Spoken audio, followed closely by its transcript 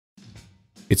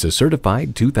It's a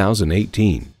certified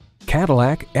 2018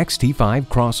 Cadillac XT5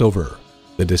 crossover.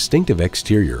 The distinctive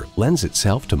exterior lends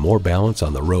itself to more balance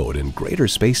on the road and greater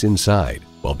space inside,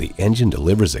 while the engine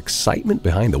delivers excitement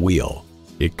behind the wheel.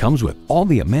 It comes with all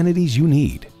the amenities you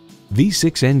need: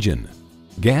 V6 engine,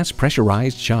 gas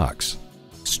pressurized shocks,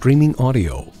 streaming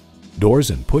audio, doors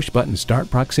and push-button start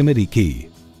proximity key,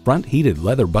 front heated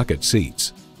leather bucket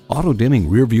seats, auto-dimming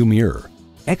rearview mirror,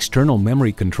 external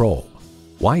memory control,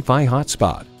 Wi-Fi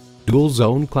hotspot,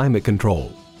 dual-zone climate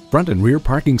control, front and rear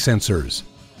parking sensors,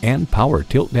 and power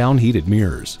tilt-down heated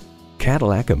mirrors.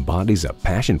 Cadillac embodies a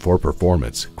passion for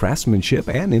performance, craftsmanship,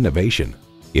 and innovation.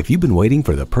 If you've been waiting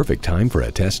for the perfect time for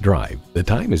a test drive, the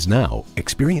time is now.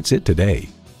 Experience it today.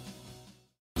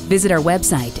 Visit our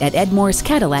website at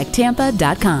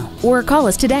edmorscadillactampa.com or call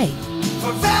us today.